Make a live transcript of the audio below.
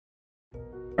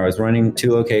I was running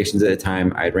 2 locations at a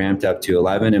time. I'd ramped up to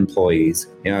 11 employees.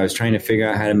 I was trying to figure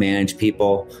out how to manage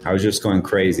people. I was just going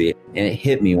crazy. And it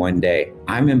hit me one day.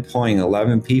 I'm employing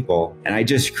 11 people, and I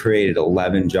just created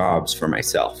 11 jobs for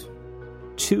myself.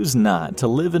 Choose not to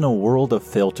live in a world of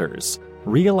filters.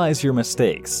 Realize your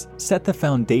mistakes. Set the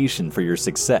foundation for your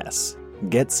success.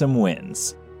 Get some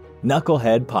wins.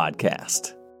 Knucklehead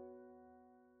Podcast.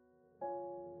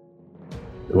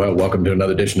 Well, welcome to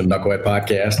another edition of Knucklehead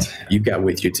Podcast. You've got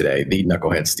with you today the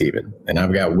Knucklehead Steven, and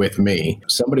I've got with me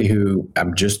somebody who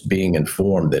I'm just being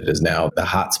informed that is now the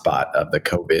hotspot of the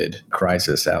COVID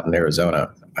crisis out in Arizona.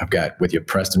 I've got with you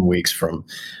Preston Weeks from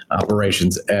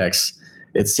Operations X.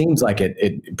 It seems like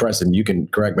Preston, you can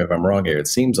correct me if I'm wrong here. It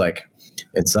seems like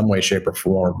in some way, shape, or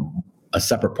form, a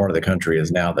separate part of the country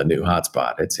is now the new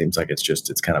hotspot. It seems like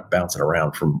it's kind of bouncing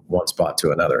around from one spot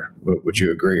to another. Would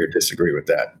you agree or disagree with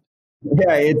that?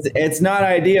 Yeah, it's not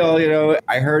ideal.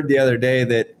 I heard the other day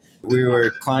that we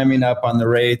were climbing up on the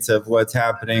rates of what's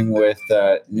happening with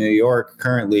New York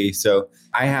currently. So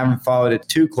I haven't followed it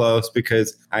too close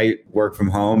because I work from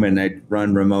home and I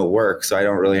run remote work. So I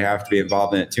don't really have to be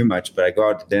involved in it too much, but I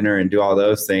go out to dinner and do all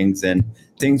those things, and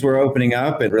things were opening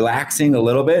up and relaxing a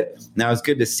little bit. Now it's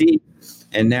good to see.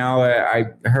 And now I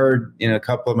heard a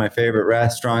couple of my favorite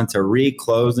restaurants are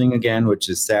reclosing again, which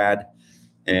is sad.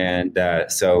 And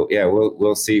so, yeah,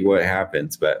 we'll see what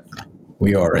happens. But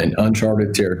we are in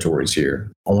uncharted territories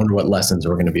here. I wonder what lessons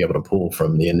we're going to be able to pull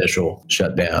from the initial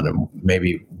shutdown and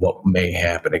maybe what may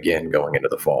happen again going into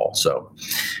the fall. So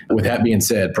with that being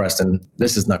said, Preston,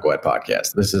 this is Knucklehead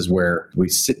Podcast. This is where we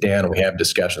sit down and we have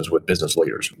discussions with business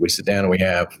leaders. We sit down and we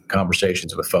have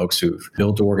conversations with folks who've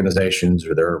built organizations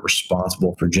or they're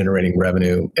responsible for generating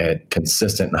revenue at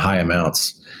consistent and high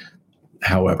amounts.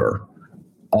 However,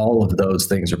 all of those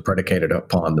things are predicated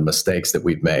upon the mistakes that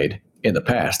we've made in the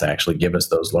past to actually give us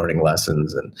those learning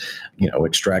lessons and,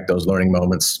 extract those learning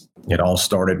moments. It all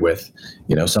started with,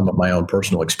 some of my own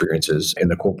personal experiences in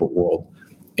the corporate world.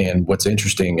 And what's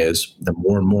interesting is the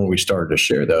more and more we started to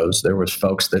share those, there was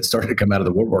folks that started to come out of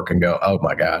the woodwork and go, oh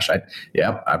my gosh, I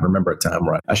remember a time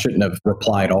where I shouldn't have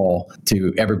replied all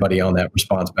to everybody on that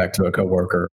response back to a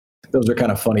coworker. Those are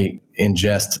kind of funny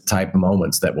ingest type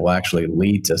moments that will actually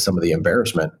lead to some of the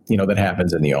embarrassment, that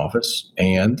happens in the office.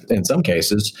 And in some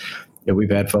cases,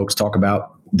 we've had folks talk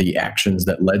about the actions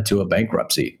that led to a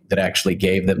bankruptcy that actually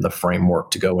gave them the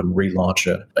framework to go and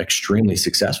relaunch an extremely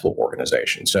successful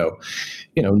organization. So,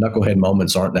 knucklehead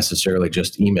moments aren't necessarily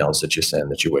just emails that you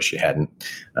send that you wish you hadn't.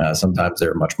 Sometimes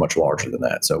they're much, much larger than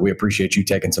that. So we appreciate you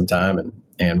taking some time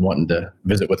and wanting to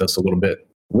visit with us a little bit.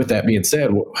 With that being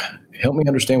said, help me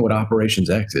understand what Operations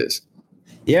X is.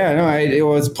 Yeah, no, it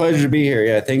was a pleasure to be here.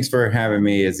 Yeah, thanks for having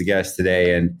me as a guest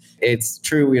today. And it's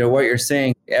true, what you're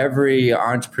saying, every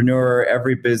entrepreneur,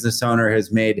 every business owner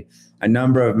has made a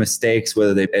number of mistakes,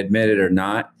 whether they admit it or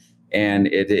not. And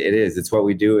it's what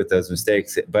we do with those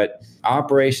mistakes. But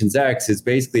Operations X is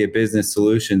basically a business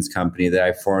solutions company that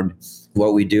I formed.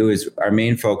 What we do is our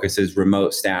main focus is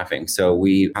remote staffing. So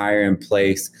we hire and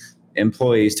place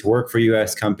employees to work for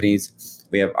U.S. companies.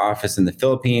 We have office in the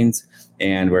Philippines,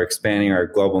 and we're expanding our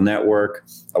global network.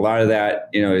 A lot of that,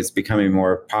 is becoming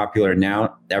more popular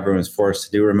now. Everyone's forced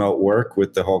to do remote work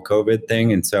with the whole COVID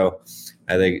thing. And so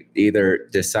they either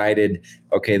decided,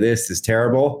 okay, this is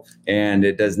terrible and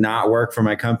it does not work for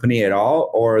my company at all,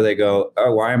 or they go,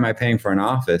 oh, why am I paying for an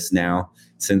office now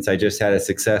since I just had a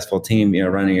successful team,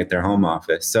 running at their home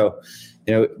office? So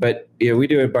we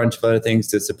do a bunch of other things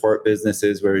to support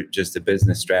businesses. We're just a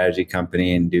business strategy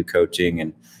company and do coaching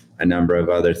and a number of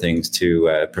other things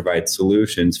to provide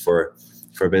solutions for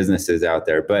businesses out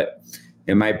there. But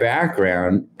in my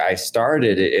background, I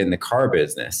started in the car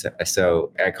business.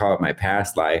 So I call it my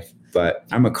past life, but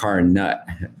I'm a car nut,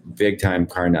 big time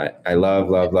car nut. I love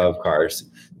cars.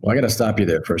 Well, I got to stop you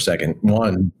there for a second.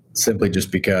 One, simply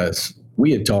just because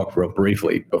we had talked real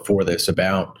briefly before this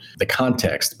about the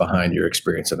context behind your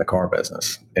experience in the car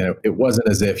business. And it wasn't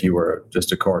as if you were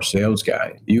just a car sales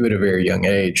guy. You at a very young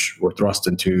age were thrust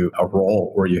into a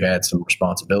role where you had some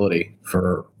responsibility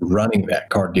for running that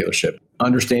car dealership,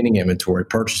 understanding inventory,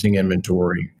 purchasing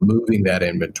inventory, moving that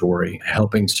inventory,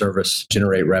 helping service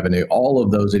generate revenue, all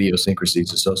of those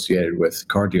idiosyncrasies associated with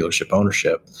car dealership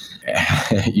ownership.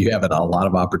 You have a lot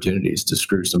of opportunities to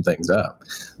screw some things up.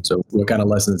 So what kind of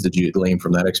lessons did you glean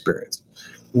from that experience?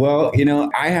 Well,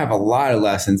 I have a lot of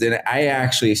lessons, and I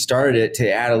actually started it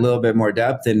to add a little bit more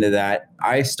depth into that.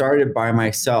 I started by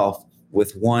myself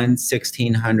with one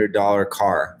 $1,600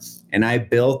 car, and I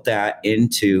built that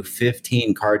into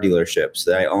 15 car dealerships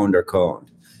that I owned or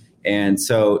co-owned. And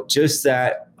so just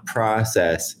that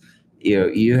process,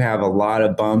 you have a lot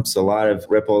of bumps, a lot of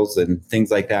ripples and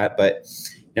things like that. But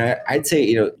I'd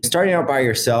say, starting out by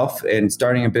yourself and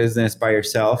starting a business by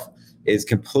yourself is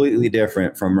completely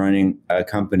different from running a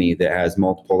company that has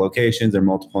multiple locations or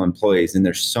multiple employees. And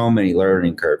there's so many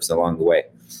learning curves along the way.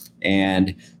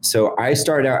 And so I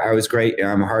started out, I was great.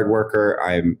 I'm a hard worker.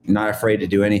 I'm not afraid to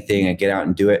do anything. I get out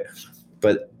and do it.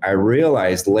 But I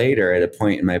realized later at a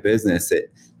point in my business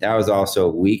that was also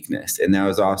a weakness. And that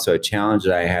was also a challenge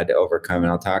that I had to overcome.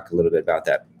 And I'll talk a little bit about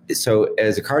that. So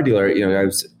as a car dealer, I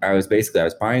was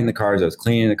buying the cars, I was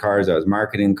cleaning the cars, I was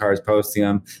marketing the cars, posting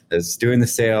them, I was doing the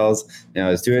sales, I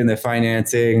was doing the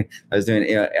financing, I was doing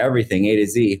everything A to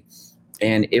Z.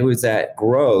 And it was that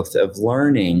growth of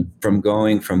learning from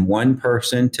going from one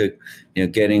person to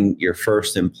getting your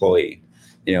first employee,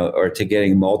 or to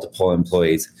getting multiple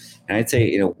employees. And I'd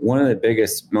say, one of the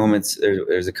biggest moments,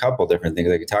 there's a couple different things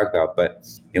I could talk about, but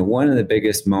one of the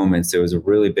biggest moments, it was a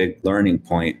really big learning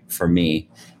point for me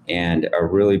and a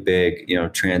really big,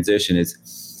 transition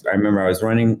is, I remember I was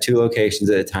running 2 locations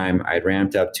at a time. I'd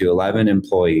ramped up to 11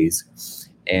 employees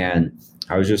and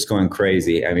I was just going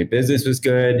crazy. I mean, business was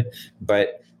good,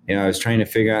 but I was trying to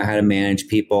figure out how to manage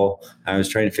people. I was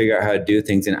trying to figure out how to do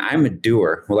things. And I'm a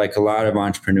doer, like a lot of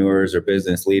entrepreneurs or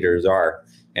business leaders are.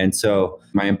 And so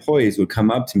my employees would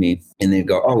come up to me and they'd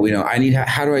go,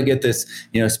 how do I get this,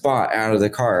 spot out of the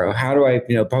car? Or how do I,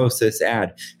 post this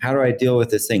ad? How do I deal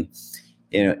with this thing?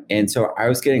 And so I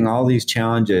was getting all these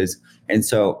challenges. And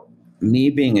so me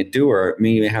being a doer,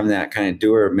 me having that kind of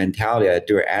doer mentality, that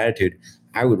doer attitude,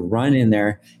 I would run in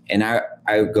there and I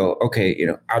would go, okay,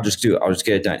 I'll just do it. I'll just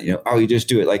get it done. You just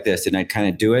do it like this. And I'd kind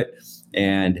of do it.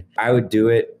 And I would do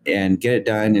it and get it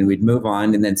done and we'd move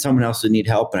on. And then someone else would need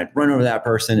help and I'd run over that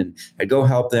person and I'd go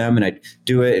help them and I'd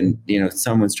do it. And,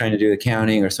 someone's trying to do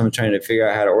accounting or someone's trying to figure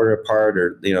out how to order a part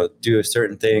or, do a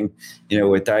certain thing,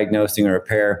 with diagnosing or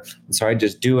repair. And so I'd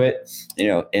just do it,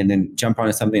 and then jump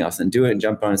onto something else and do it and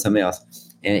jump onto something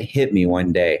else. And it hit me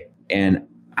one day and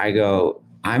I go,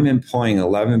 I'm employing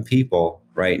 11 people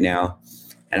right now.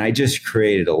 And I just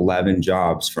created 11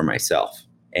 jobs for myself.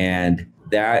 And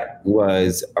that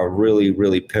was a really,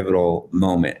 really pivotal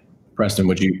moment. Preston,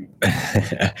 would you,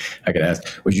 I could ask,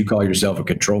 would you call yourself a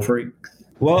control freak?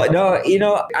 Well, no,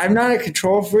 I'm not a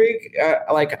control freak.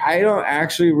 I don't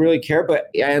actually really care, but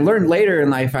I learned later in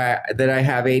life that I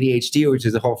have ADHD, which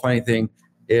is a whole funny thing.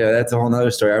 That's a whole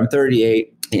nother story. I'm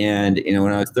 38. And,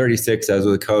 when I was 36, I was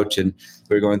with a coach and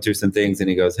we were going through some things and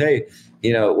he goes, hey,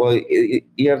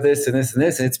 you have this and this and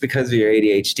this, and it's because of your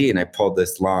ADHD. And I pulled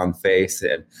this long face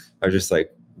and I was just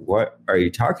like, what are you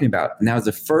talking about? And that was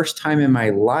the first time in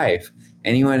my life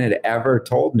anyone had ever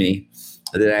told me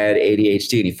that I had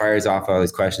ADHD. And he fires off all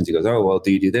these questions. He goes, oh, well,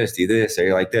 do you do this? Do you do this? Are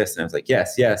you like this? And I was like,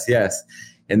 yes, yes, yes.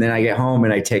 And then I get home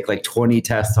and I take like 20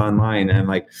 tests online and I'm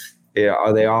like, they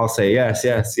all say yes,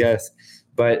 yes, yes.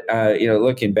 But,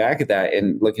 looking back at that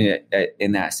and looking at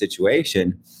in that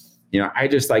situation, I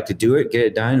just like to do it, get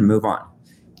it done and move on.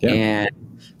 Yeah.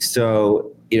 And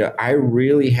so, I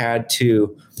really had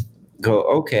to go,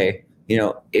 okay,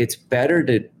 it's better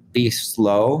to be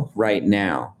slow right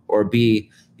now or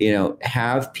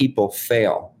have people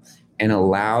fail and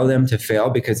allow them to fail,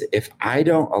 because if I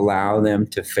don't allow them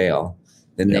to fail,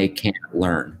 then they can't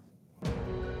learn.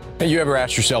 Have you ever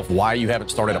asked yourself why you haven't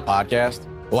started a podcast?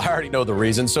 Well, I already know the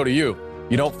reason. So do you.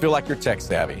 You don't feel like you're tech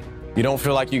savvy. You don't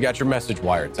feel like you got your message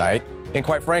wired tight. And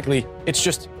quite frankly,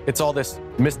 it's all this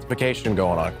mystification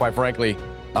going on. Quite frankly,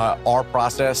 our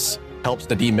process helps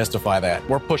to demystify that.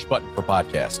 We're push button for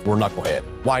podcasts. We're Knucklehead.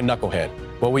 Why Knucklehead?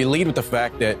 Well, we lead with the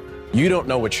fact that you don't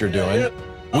know what you're doing.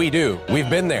 We do. We've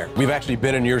been there. We've actually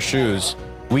been in your shoes.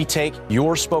 We take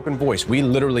your spoken voice. We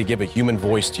literally give a human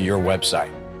voice to your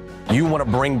website. You want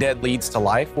to bring dead leads to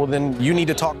life? Well, then you need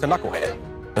to talk to Knucklehead.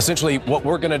 Essentially, what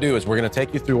we're going to do is we're going to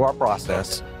take you through our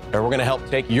process, and we're going to help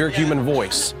take your human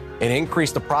voice and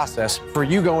increase the process for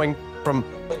you going from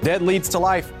dead leads to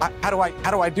life. How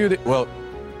do I do that? Well,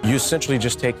 you essentially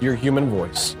just take your human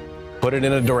voice, put it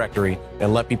in a directory,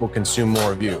 and let people consume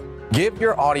more of you. Give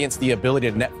your audience the ability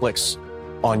to Netflix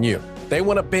on you. They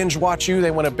want to binge watch you.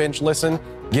 They want to binge listen.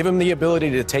 Give them the ability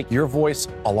to take your voice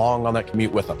along on that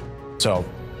commute with them. So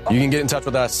you can get in touch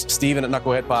with us, Steven at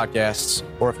Knucklehead Podcasts,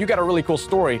 or if you got a really cool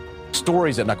story,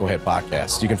 Stories at Knucklehead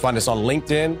Podcasts. You can find us on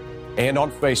LinkedIn and on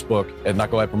Facebook at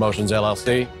Knucklehead Promotions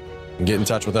LLC, and get in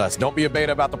touch with us. Don't be a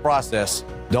beta about the process.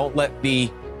 Don't let the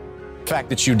fact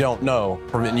that you don't know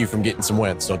prevent you from getting some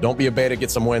wins. So don't be a beta, get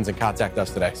some wins, and contact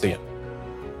us today. See you.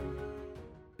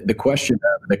 The question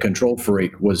of the control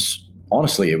freak was,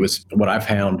 honestly, it was what I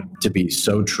found to be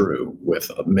so true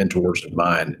with mentors of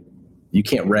mine you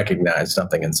can't recognize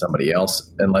something in somebody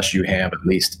else unless you have at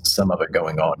least some of it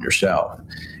going on yourself.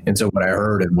 And so what I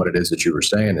heard and what it is that you were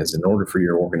saying is, in order for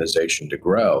your organization to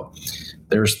grow,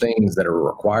 there's things that are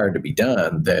required to be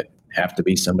done that have to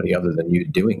be somebody other than you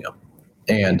doing them.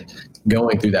 And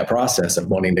going through that process of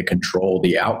wanting to control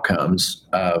the outcomes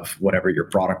of whatever your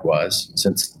product was,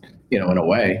 since, in a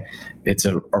way, it's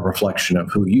a reflection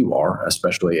of who you are,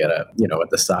 especially at at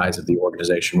the size of the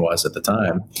organization was at the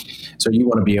time. So you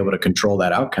want to be able to control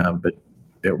that outcome, but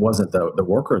it wasn't the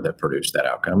worker that produced that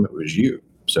outcome, it was you.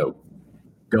 So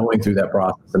going through that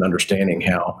process and understanding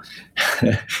how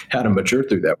to mature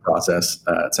through that process,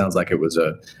 it sounds like it was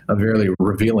a very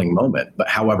revealing moment, but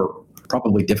however,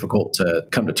 probably difficult to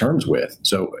come to terms with.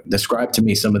 So describe to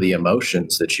me some of the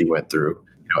emotions that you went through,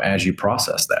 as you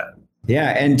processed that. Yeah.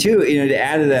 And two, to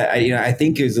add to that, I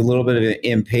think it was a little bit of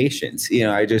impatience.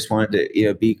 I just wanted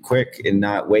to, be quick and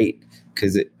not wait.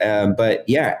 But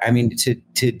yeah,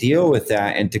 to deal with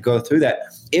that and to go through that,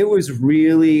 it was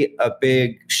really a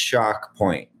big shock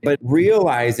point. But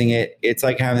realizing it's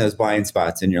like having those blind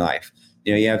spots in your life.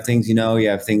 You have things you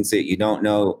have things that you don't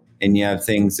know, and you have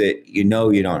things that you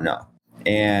don't know.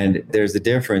 And there's a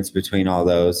difference between all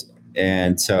those.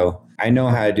 And so I know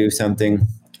how to do something.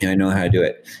 I know how to do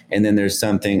it. And then there's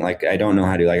something like I don't know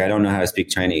how to do. Like I don't know how to speak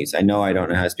Chinese. I know I don't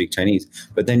know how to speak Chinese.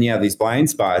 But then you have these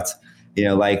blind spots,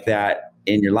 like that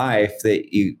in your life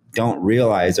that you don't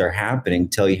realize are happening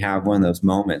till you have one of those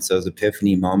moments, those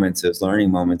epiphany moments, those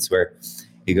learning moments where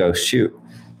you go, shoot,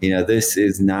 this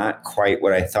is not quite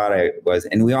what I thought I was.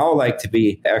 And we all like to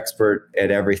be expert at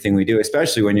everything we do,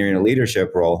 especially when you're in a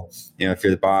leadership role. If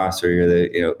you're the boss or you're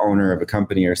the owner of a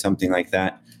company or something like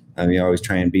that, you always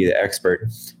try and be the expert.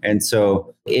 And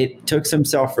so it took some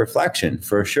self-reflection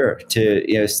for sure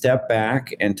to step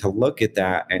back and to look at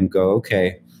that and go,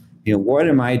 okay, what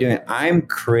am I doing? I'm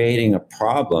creating a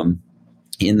problem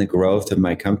in the growth of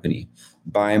my company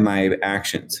by my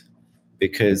actions,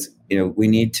 because we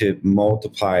need to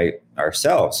multiply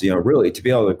ourselves. Really, to be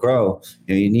able to grow,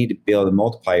 you need to be able to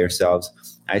multiply yourselves.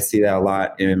 I see that a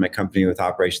lot in my company with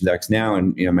Operations X now,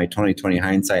 and my 2020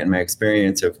 hindsight and my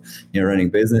experience of running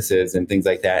businesses and things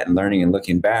like that, and learning and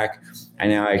looking back.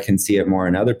 And now I can see it more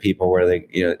in other people where they,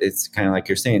 it's kind of like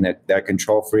you're saying, that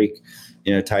control freak,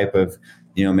 type of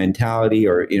mentality,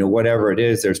 or whatever it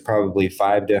is. There's probably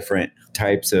 5 different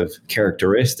types of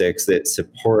characteristics that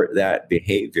support that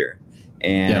behavior.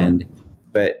 And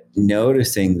but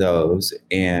noticing those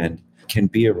and can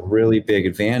be a really big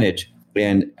advantage.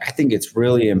 And I think it's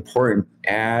really important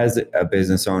as a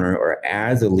business owner or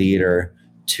as a leader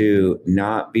to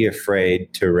not be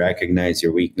afraid to recognize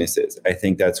your weaknesses. I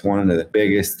think that's one of the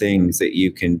biggest things that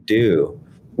you can do.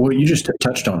 Well, you just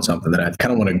touched on something that I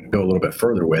kind of want to go a little bit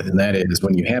further with, and that is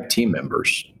when you have team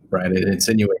members, right? It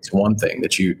insinuates one thing,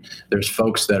 that there's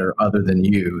folks that are other than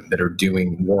you that are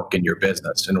doing work in your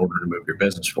business in order to move your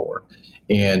business forward.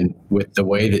 And with the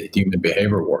way that human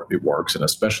behavior works, and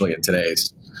especially in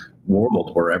today's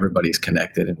world where everybody's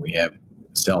connected and we have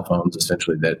cell phones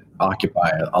essentially that occupy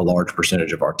a large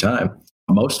percentage of our time,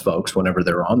 most folks, whenever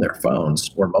they're on their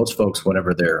phones, or most folks,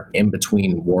 whenever they're in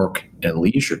between work and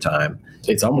leisure time,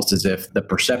 it's almost as if the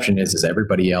perception is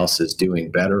everybody else is doing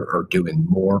better or doing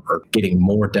more or getting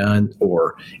more done,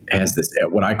 or has this,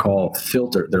 what I call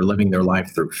filter. They're living their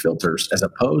life through filters, as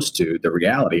opposed to the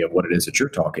reality of what it is that you're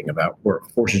talking about, where it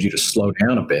forces you to slow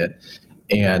down a bit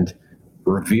and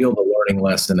reveal the learning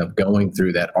lesson of going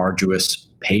through that arduous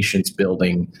patience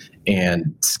building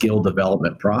and skill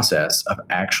development process of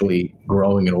actually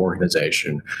growing an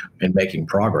organization and making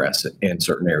progress in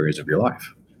certain areas of your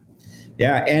life.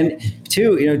 Yeah. And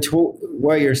to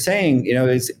what you're saying,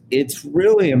 is it's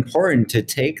really important to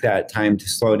take that time to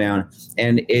slow down.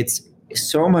 And it's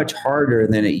so much harder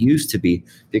than it used to be,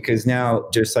 because now,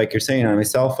 just like you're saying, on my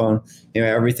cell phone,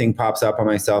 everything pops up on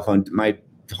my cell phone. My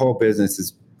whole business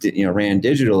is ran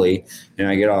digitally,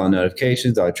 I get all the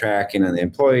notifications, all the tracking on the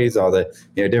employees, all the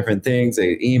different things,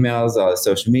 the emails, all the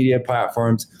social media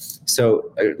platforms.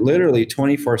 So literally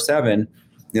 24/7,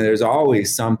 there's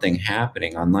always something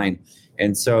happening online.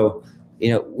 And so,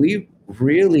 we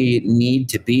really need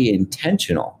to be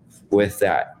intentional with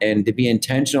that, and to be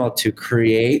intentional to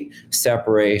create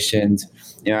separations.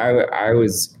 I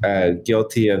was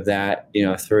guilty of that,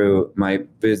 through my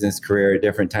business career at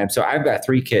different times. So I've got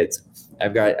 3 kids.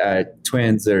 I've got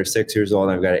twins that are 6 years old.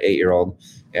 I've got an 8-year-old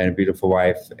and a beautiful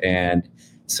wife. And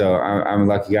so I'm a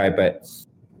lucky guy, but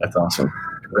that's awesome.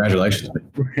 Congratulations.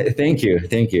 Thank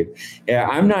you. Yeah,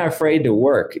 I'm not afraid to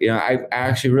work. I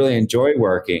actually really enjoy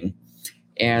working.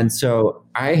 And so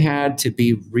I had to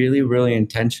be really, really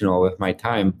intentional with my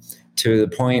time, to the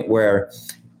point where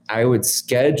I would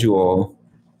schedule,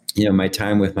 my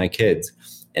time with my kids,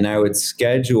 and I would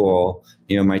schedule,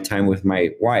 my time with my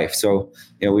wife. So,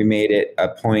 we made it a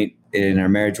point in our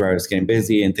marriage where I was getting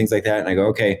busy and things like that. And I go,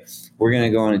 okay, we're going to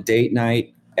go on a date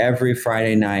night every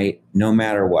Friday night, no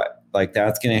matter what. Like,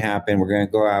 that's going to happen. We're going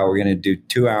to go out. We're going to do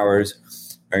 2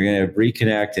 hours. We're going to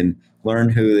reconnect and learn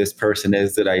who this person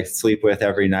is that I sleep with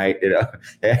every night.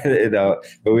 But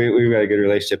we've got a good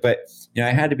relationship. But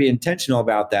I had to be intentional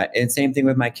about that. And same thing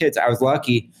with my kids. I was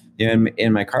lucky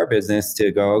in my car business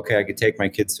to go, okay, I could take my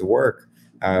kids to work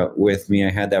with me. I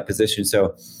had that position,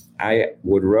 so I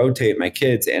would rotate my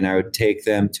kids and I would take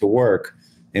them to work.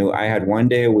 I had 1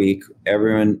 day a week.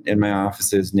 Everyone in my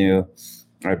offices knew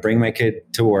I'd bring my kid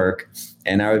to work,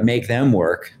 and I would make them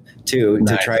work too,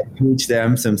 to try to teach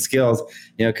them some skills,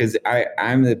 because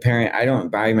I'm the parent. I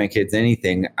don't buy my kids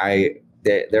anything.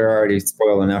 They're already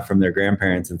spoiled enough from their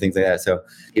grandparents and things like that. So,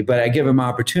 but I give them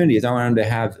opportunities. I want them to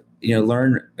have,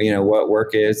 learn, what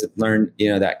work is, learn,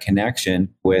 that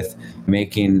connection with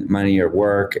making money at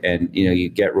work, and, you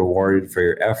get rewarded for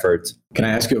your efforts. Can I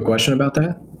ask you a question about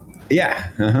that? Yeah.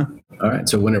 Uh-huh. All right.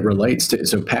 So when it relates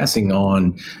to, passing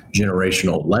on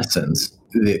generational lessons,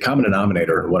 the common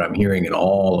denominator, what I'm hearing in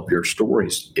all of your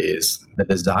stories, is the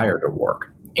desire to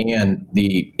work and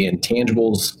the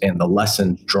intangibles and the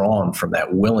lessons drawn from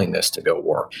that willingness to go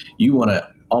work. You want to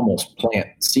almost plant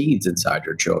seeds inside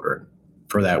your children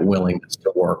for that willingness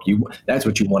to work. That's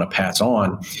what you want to pass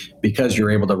on, because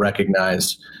you're able to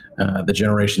recognize the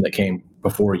generation that came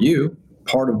before you.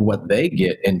 Part of what they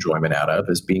get enjoyment out of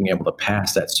is being able to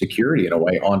pass that security in a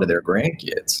way onto their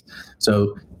grandkids.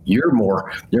 So you're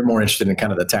more interested in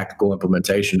kind of the tactical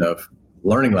implementation of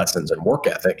learning lessons and work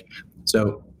ethic.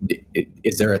 So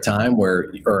is there a time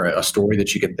or a story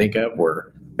that you can think of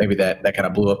where maybe that kind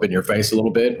of blew up in your face a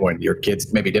little bit, when your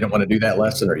kids maybe didn't want to do that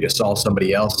lesson, or you saw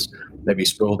somebody else maybe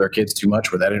spoil their kids too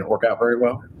much where that didn't work out very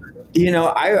well?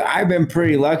 I've been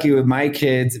pretty lucky with my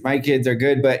kids. My kids are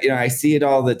good, but I see it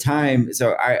all the time.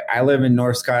 So I live in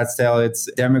North Scottsdale. Its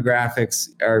demographics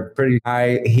are pretty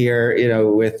high here,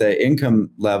 with the income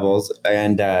levels.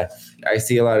 And I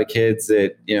see a lot of kids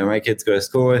that, my kids go to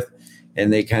school with,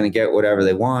 and they kind of get whatever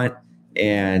they want.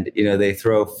 And, they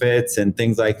throw fits and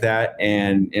things like that.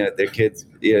 And, their kids,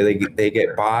 they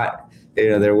get bought,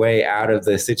 their way out of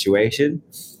the situation.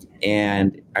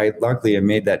 And I luckily have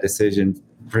made that decision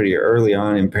pretty early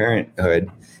on in parenthood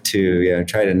to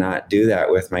try to not do that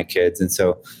with my kids. And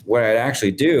so what I'd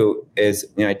actually do is,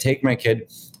 I'd take my kid,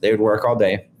 they would work all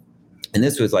day. And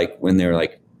this was like when they were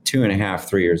like 2.5,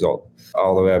 3 years old,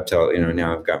 all the way up till,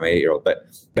 now I've got my 8-year-old. But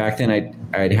back then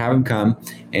I'd have him come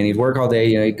and he'd work all day,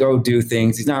 he'd go do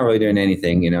things. He's not really doing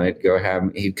anything,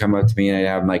 he'd come up to me and I'd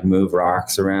have him like move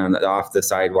rocks around off the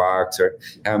sidewalks, or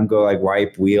have him go like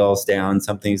wipe wheels down,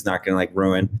 something he's not going to like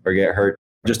ruin or get hurt.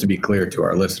 Just to be clear to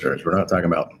our listeners, we're not talking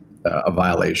about a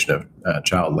violation of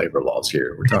child labor laws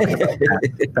here. We're talking about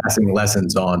passing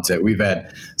lessons on to. We've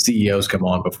had CEOs come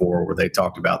on before where they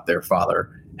talked about their father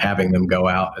having them go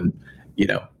out and,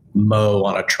 mow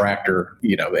on a tractor,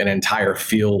 an entire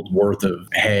field worth of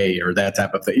hay or that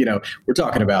type of thing. We're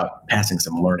talking about passing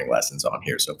some learning lessons on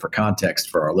here. So for context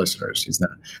for our listeners,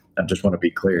 I just want to be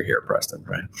clear here, Preston,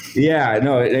 right? Yeah,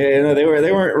 no,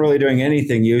 they weren't really doing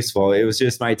anything useful. It was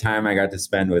just my time I got to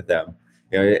spend with them.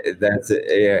 That's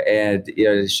and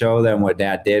to show them what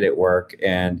Dad did at work,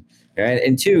 and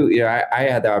two, I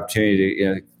had the opportunity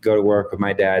to go to work with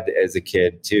my dad as a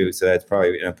kid too. So that's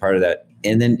probably part of that.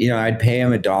 And then, I'd pay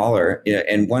him $1.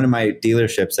 And one of my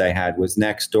dealerships I had was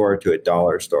next door to a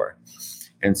dollar store.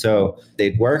 And so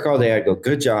they'd work all day. I'd go,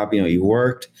 good job. You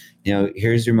worked,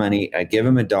 here's your money. I'd give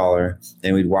him $1.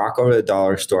 Then we'd walk over to the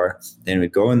dollar store. Then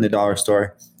we'd go in the dollar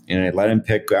store and I'd let them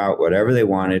pick out whatever they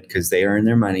wanted because they earned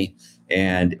their money.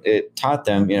 And it taught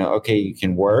them, okay, you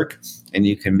can work and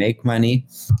you can make money,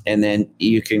 and then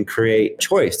you can create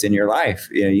choice in your life.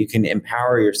 You can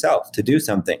empower yourself to do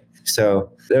something. So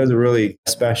that was a really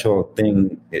special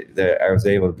thing that I was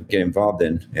able to get involved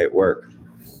in at work.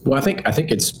 Well, I think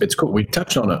it's cool. We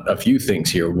touched on a few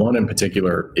things here. One in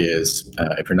particular is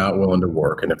if you're not willing to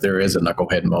work, and if there is a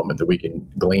knucklehead moment that we can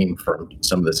glean from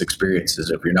some of this experiences,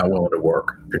 if you're not willing to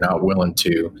work, if you're not willing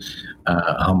to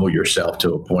humble yourself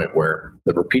to a point where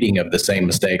the repeating of the same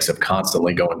mistakes of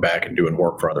constantly going back and doing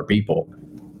work for other people,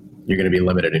 you're going to be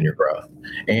limited in your growth.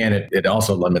 And it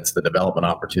also limits the development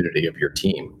opportunity of your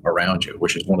team around you,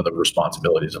 which is one of the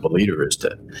responsibilities of a leader is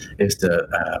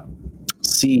to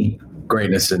see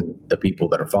greatness in the people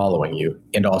that are following you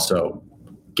and also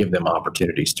give them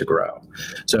opportunities to grow.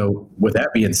 So with that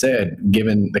being said,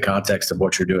 given the context of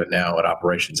what you're doing now at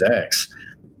Operations X,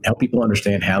 help people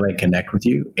understand how they connect with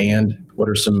you, and what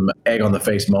are some egg on the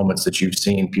face moments that you've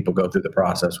seen people go through the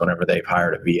process whenever they've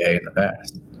hired a VA in the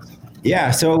past?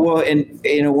 Yeah. So, well,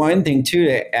 and one thing too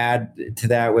to add to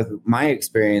that with my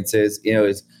experiences,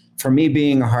 is for me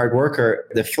being a hard worker,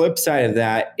 the flip side of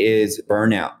that is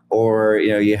burnout, or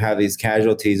you have these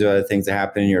casualties or other things that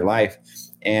happen in your life.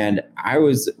 And I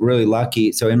was really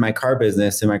lucky. So in my car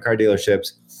business, in my car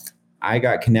dealerships, I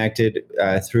got connected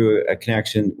through a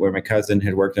connection where my cousin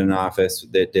had worked in an office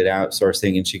that did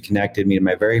outsourcing, and she connected me to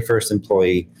my very first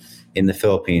employee in the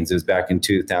Philippines. It was back in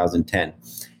 2010.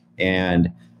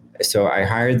 And so I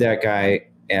hired that guy,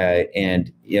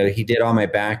 and he did all my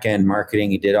back end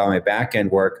marketing. He did all my back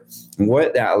end work. And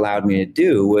what that allowed me to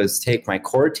do was take my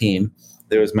core team,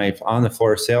 there was my on the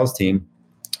floor sales team,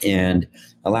 and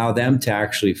allow them to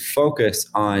actually focus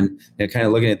on kind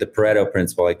of looking at the Pareto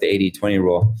principle, like the 80-20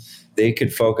 rule. They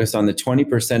could focus on the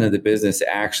 20% of the business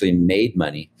that actually made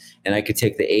money. And I could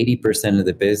take the 80% of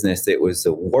the business that was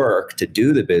the work to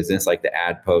do the business, like the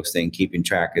ad posting, keeping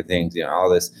track of things, all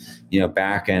this,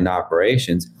 back end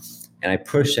operations. And I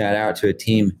pushed that out to a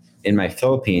team in my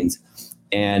Philippines.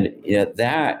 And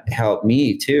that helped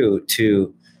me too,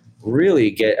 to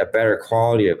really get a better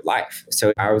quality of life.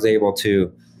 So I was able to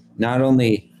not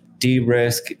only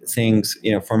de-risk things,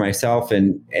 for myself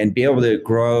and be able to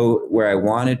grow where I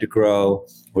wanted to grow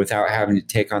without having to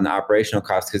take on the operational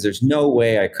costs, because there's no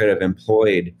way I could have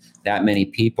employed that many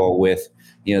people with,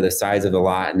 the size of the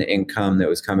lot and the income that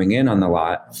was coming in on the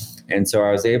lot. And so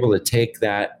I was able to take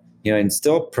that, and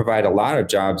still provide a lot of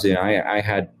jobs. I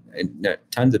had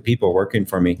tons of people working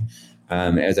for me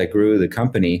as I grew the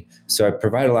company. So I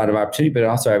provided a lot of opportunity, but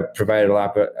also I provided a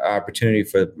lot of opportunity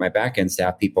for my back-end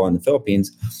staff people in the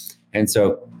Philippines. And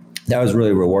so that was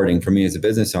really rewarding for me as a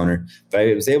business owner. But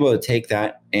I was able to take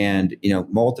that and,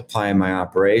 multiply my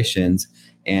operations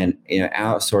and,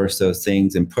 outsource those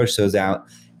things and push those out.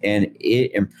 And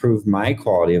it improved my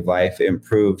quality of life. It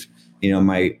improved,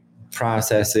 my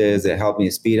processes. It helped me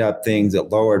speed up things. It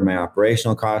lowered my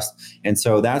operational costs. And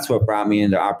so that's what brought me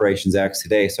into Operations X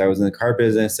today. So I was in the car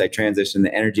business. I transitioned to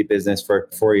the energy business for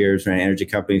 4 years, ran an energy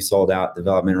company, sold out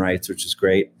development rights, which was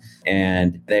great.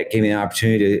 And that gave me an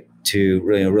opportunity to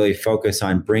really focus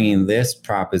on bringing this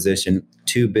proposition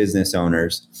to business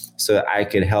owners so that I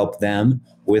could help them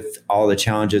with all the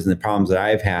challenges and the problems that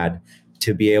I've had,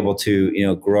 to be able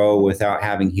to, grow without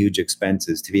having huge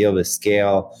expenses, to be able to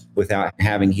scale without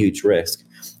having huge risk.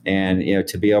 And,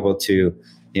 to be able to,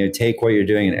 take what you're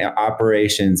doing in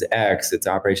Operations X, it's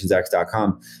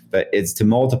operationsx.com, but it's to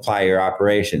multiply your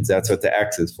operations. That's what the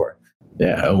X is for.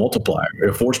 Yeah, a multiplier,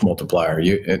 a force multiplier.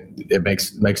 It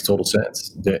makes total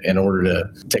sense. In order to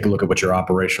take a look at what your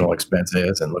operational expense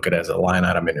is and look at it as a line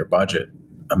item in your budget,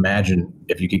 imagine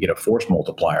if you could get a force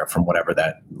multiplier from whatever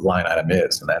that line item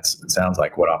is. And it sounds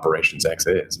like what Operations X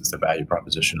is. It's the value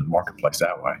proposition in the marketplace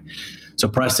that way. So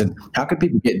Preston, how can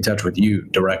people get in touch with you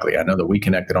directly? I know that we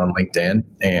connected on LinkedIn,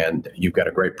 and you've got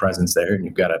a great presence there, and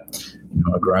you've got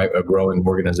a growing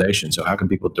organization. So how can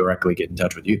people directly get in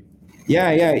touch with you?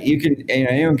 Yeah. You can,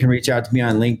 anyone can reach out to me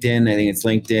on LinkedIn. I think it's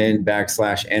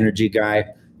LinkedIn/Energy Guy.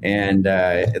 And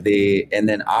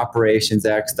then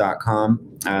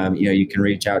operationsx.com. You can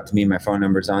reach out to me. My phone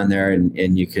number's on there,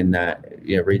 and you can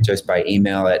reach us by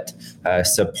email at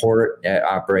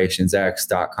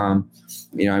support@operationsx.com.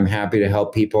 I'm happy to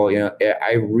help people.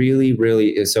 I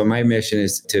really, so my mission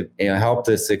is to help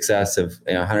the success of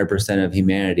 100% of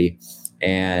humanity.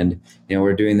 And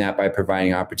we're doing that by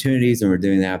providing opportunities, and we're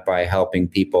doing that by helping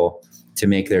people to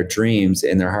make their dreams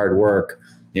and their hard work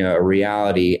a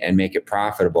reality and make it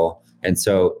profitable. And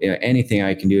so, anything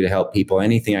I can do to help people,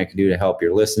 anything I can do to help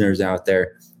your listeners out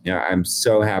there, I'm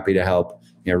so happy to help.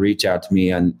 Reach out to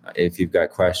me if you've got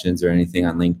questions or anything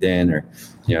on LinkedIn, or,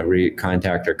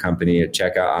 contact our company, or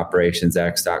check out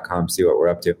operationsx.com, see what we're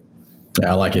up to.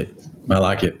 I like it.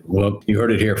 Well, you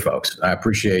heard it here, folks. I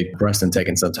appreciate Preston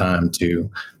taking some time to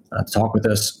talk with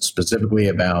us specifically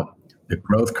about the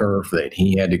growth curve that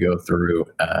he had to go through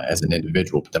as an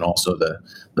individual, but then also the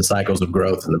cycles of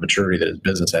growth and the maturity that his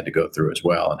business had to go through as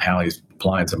well, and how he's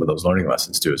applying some of those learning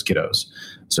lessons to his kiddos.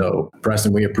 So,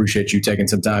 Preston, we appreciate you taking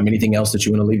some time. Anything else that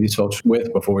you want to leave these folks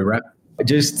with before we wrap?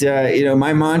 Just,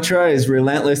 my mantra is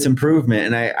relentless improvement.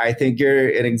 And I think you're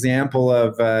an example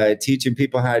of teaching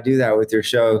people how to do that with your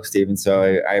show, Stephen.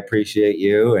 So I appreciate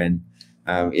you. And,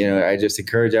 I just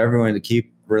encourage everyone to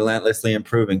keep relentlessly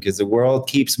improving, because the world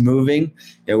keeps moving.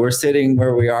 We're sitting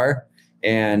where we are,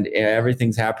 and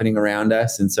everything's happening around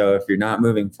us. And so if you're not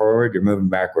moving forward, you're moving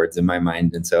backwards in my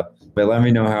mind. And so, but let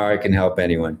me know how I can help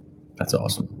anyone. That's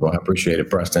awesome. Well, I appreciate it,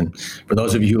 Preston. For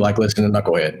those of you who like listening to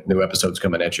Knucklehead, new episodes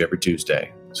coming at you every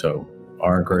Tuesday. So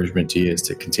our encouragement to you is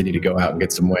to continue to go out and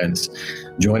get some wins.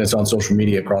 Join us on social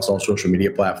media, across all social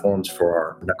media platforms for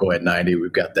our Knucklehead 90.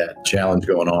 We've got that challenge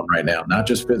going on right now, not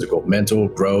just physical, mental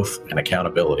growth and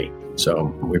accountability. So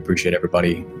we appreciate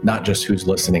everybody, not just who's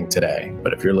listening today,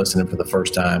 but if you're listening for the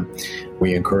first time,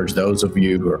 we encourage those of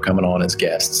you who are coming on as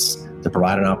guests to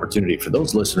provide an opportunity for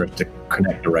those listeners to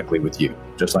connect directly with you,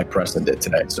 just like Preston did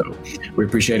today. So we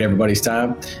appreciate everybody's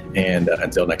time. And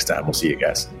until next time, we'll see you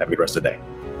guys. Have a good rest of the day.